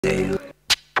Hey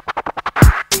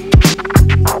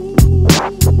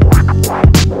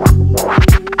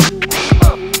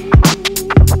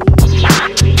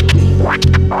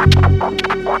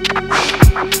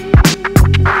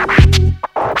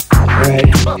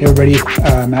everybody,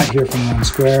 Matt here from One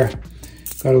Square.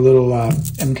 Got a little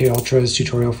MKUltras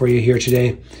tutorial for you here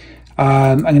today.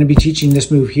 I'm going to be teaching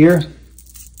this move here.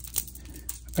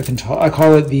 I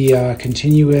call it the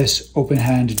continuous open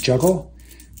hand juggle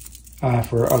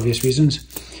for obvious reasons.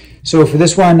 So for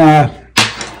this one,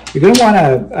 you're going to want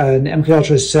an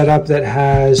MKUltras setup that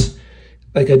has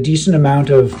like a decent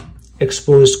amount of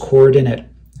exposed cord in it.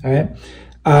 All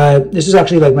right. This is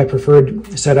actually like my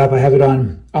preferred setup. I have it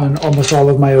on almost all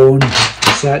of my own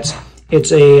sets.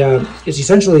 It's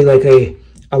essentially like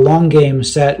a long game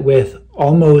set with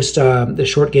almost the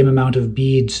short game amount of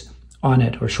beads on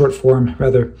it, or short form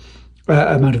rather,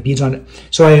 amount of beads on it.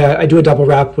 So I do a double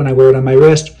wrap when I wear it on my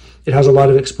wrist. It has a lot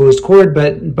of exposed cord,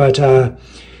 but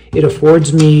it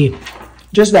affords me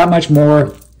just that much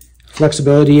more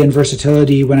flexibility and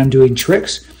versatility when I'm doing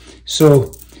tricks.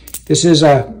 So this is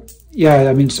yeah,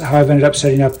 I mean, how I've ended up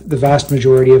setting up the vast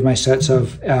majority of my sets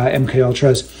of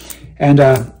MKUltras, and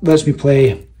lets me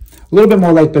play a little bit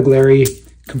more like Big Larry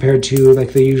compared to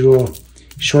like the usual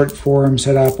short form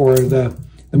setup or the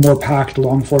more packed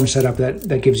long form setup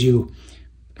that gives you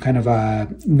kind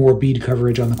of more bead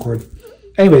coverage on the cord.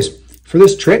 Anyways, for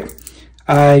this trick,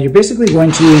 you're basically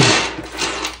going to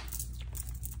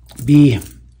be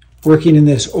working in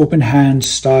this open hand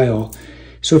style.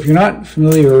 So if you're not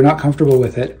familiar or not comfortable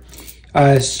with it,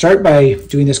 start by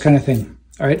doing this kind of thing.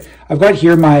 All right, I've got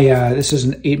here my this is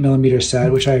an 8mm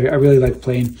set, which I really like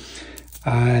playing.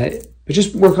 But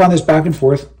just work on this back and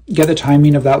forth, get the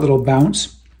timing of that little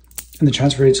bounce, and the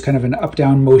transfer rate's kind of an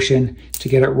up-down motion to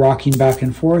get it rocking back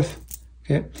and forth.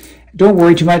 Okay, don't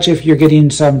worry too much if you're getting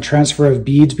some transfer of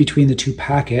beads between the two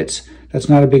packets. That's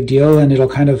not a big deal, and it'll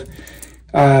kind of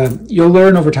you'll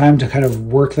learn over time to kind of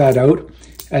work that out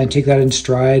and take that in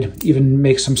stride, even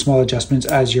make some small adjustments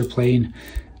as you're playing.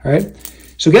 All right,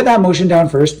 so get that motion down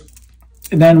first.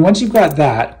 And then once you've got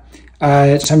that,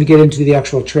 it's time to get into the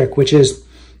actual trick, which is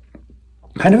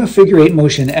kind of a figure 8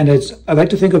 motion. And I like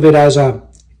to think of it as a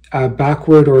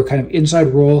backward or kind of inside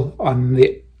roll on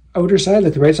the outer side,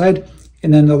 like the right side,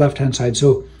 and then the left-hand side.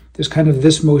 So there's kind of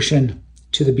this motion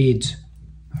to the beads,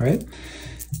 all right?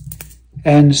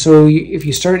 And so if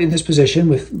you start in this position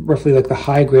with roughly like the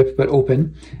high grip but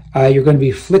open, you're going to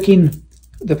be flicking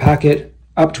the packet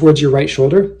up towards your right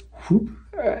shoulder, whoop,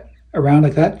 around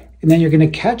like that, and then you're going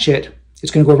to catch it.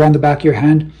 It's going to go around the back of your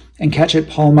hand and catch it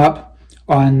palm up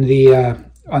on the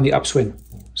upswing,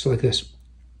 so like this.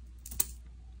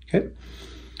 Okay,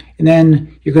 and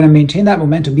then you're going to maintain that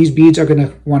momentum. These beads are going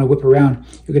to want to whip around.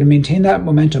 You're going to maintain that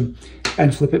momentum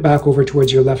and flip it back over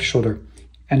towards your left shoulder.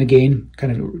 And again,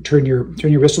 kind of turn your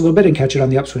wrist a little bit and catch it on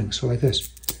the upswing, so like this.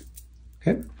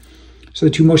 Okay, so the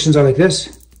two motions are like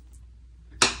this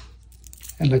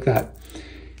and like that.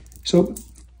 So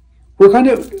work on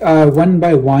it one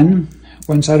by one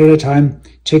side at a time.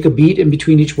 Take a beat in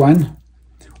between each one,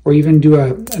 or even do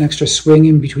an extra swing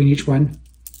in between each one.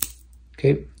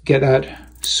 Okay, get that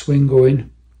swing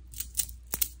going.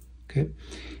 Okay,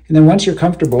 and then once you're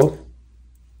comfortable,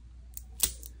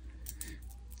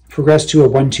 progress to a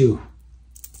 1-2,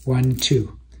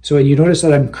 1-2. So you notice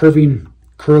that I'm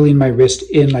curling my wrist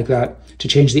in like that to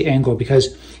change the angle,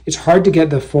 because it's hard to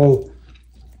get the full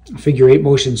figure 8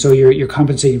 motion. So you're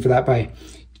compensating for that by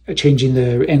changing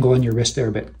the angle on your wrist there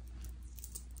a bit.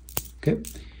 Okay,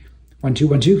 1-2,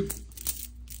 1-2.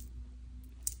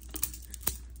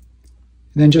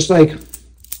 And then just like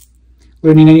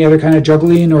learning any other kind of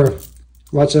juggling or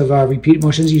lots of repeat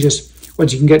motions, you just,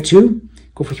 once you can get 2,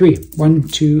 go for 3. 1,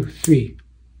 2, 3.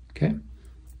 Okay.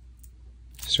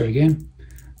 Start again.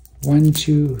 1,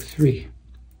 2, 3.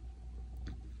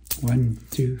 1,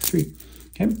 2, 3.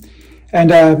 Okay.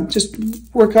 And just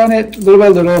work on it little by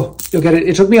little. You'll get it.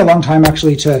 It took me a long time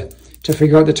actually to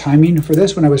figure out the timing for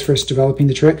this when I was first developing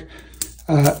the trick.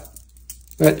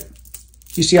 But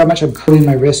you see how much I'm curling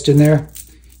my wrist in there.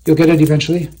 You'll get it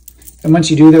eventually. And once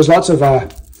you do, there's lots of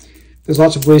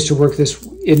ways to work this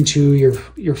into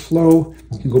your flow.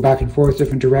 You can go back and forth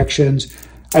different directions.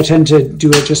 I tend to do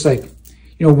it just like,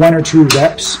 1 or 2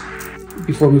 reps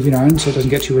before moving on, so it doesn't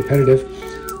get too repetitive.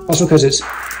 Also because it's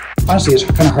kind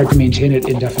of hard to maintain it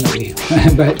indefinitely.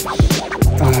 But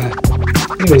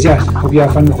anyways, yeah, hope you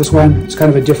have fun with this one. It's kind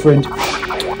of a different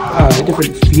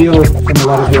feel from a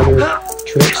lot of the other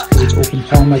tricks because it's open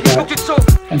palm like that,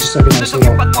 and just like a nice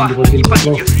little thing to work in the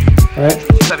flow. All right,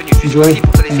 enjoy,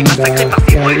 and in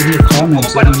your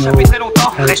comments, let me know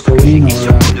how it's going,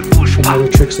 or any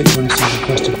other tricks that you want to see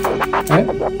requested. All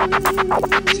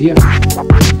right, see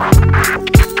ya.